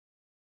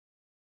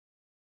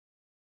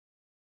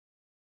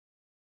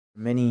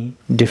Many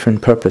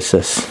different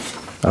purposes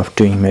of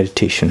doing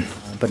meditation,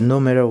 but no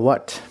matter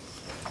what,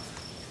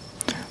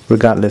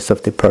 regardless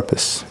of the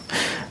purpose,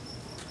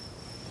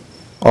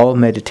 all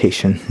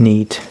meditation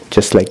need,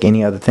 just like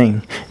any other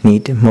thing,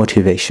 need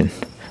motivation.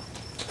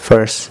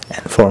 First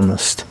and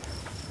foremost,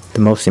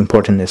 the most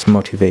important is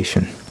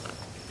motivation.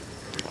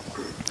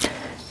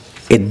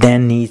 It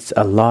then needs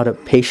a lot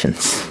of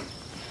patience.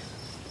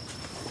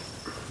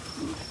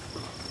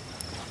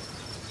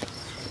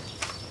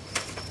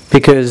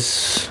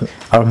 Because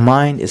our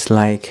mind is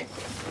like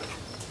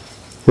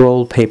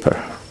rolled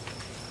paper.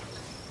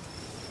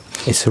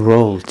 It's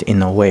rolled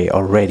in a way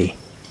already.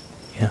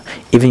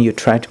 Even you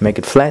try to make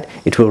it flat,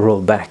 it will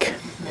roll back.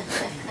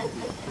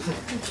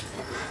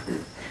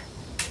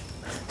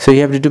 So you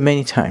have to do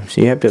many times.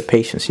 You have to have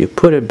patience. You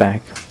put it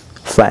back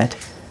flat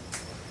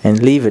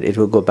and leave it, it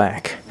will go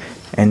back.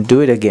 And do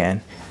it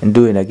again, and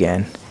do it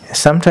again.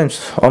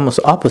 Sometimes almost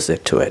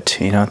opposite to it.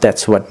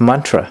 That's what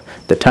mantra,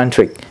 the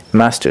tantric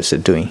masters are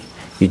doing.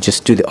 You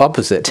just do the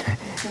opposite.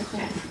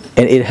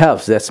 And it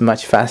helps. That's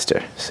much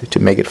faster. So to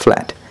make it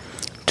flat.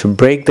 To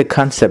break the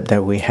concept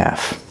that we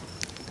have.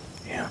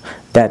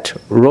 That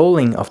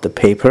rolling of the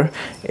paper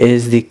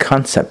is the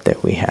concept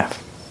that we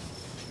have.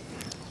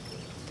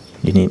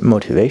 You need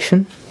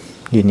motivation.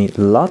 You need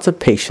lots of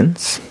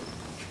patience.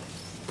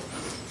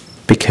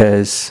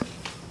 Because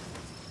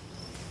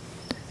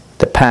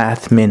the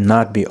path may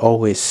not be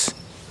always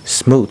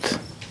smooth.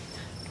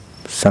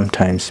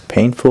 Sometimes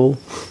painful,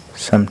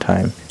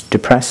 sometimes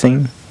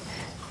depressing,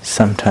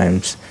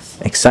 sometimes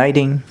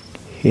exciting.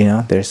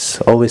 There's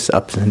always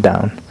ups and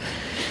downs.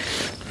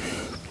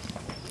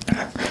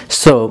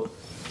 So,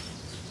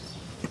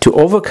 to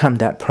overcome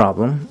that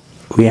problem,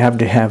 we have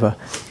to have a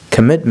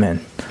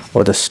commitment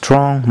or the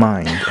strong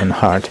mind and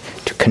heart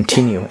to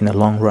continue in the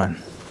long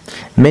run.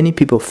 Many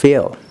people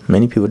fail.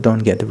 Many people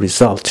don't get the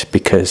result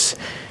because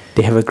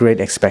they have a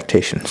great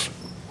expectations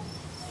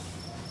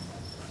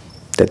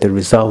that the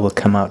result will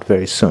come out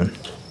very soon.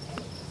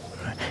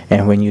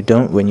 And when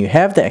you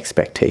have the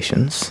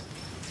expectations,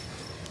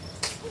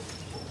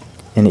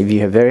 and if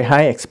you have very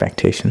high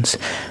expectations,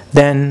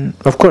 then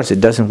of course it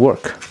doesn't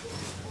work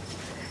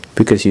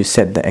because you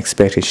set the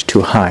expectation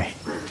too high.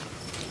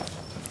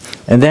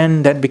 And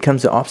then that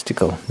becomes the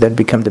obstacle. That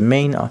becomes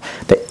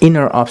the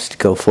inner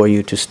obstacle for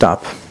you to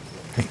stop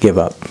and give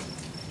up.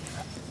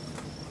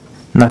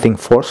 Nothing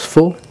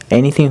forceful.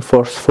 Anything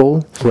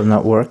forceful will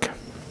not work.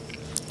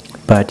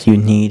 But you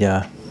need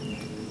a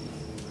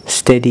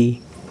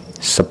steady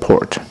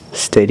support,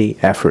 steady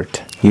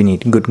effort. You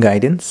need good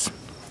guidance.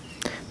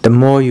 The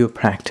more you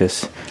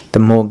practice, the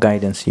more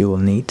guidance you will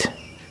need,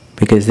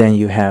 because then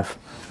you have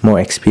more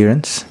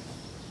experience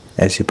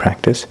as you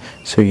practice,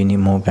 so you need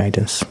more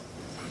guidance,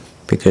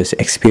 because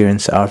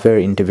experience are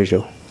very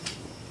individual.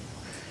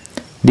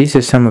 These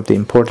are some of the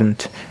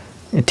important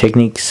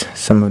techniques,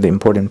 some of the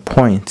important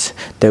points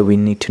that we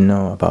need to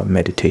know about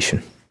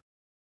meditation.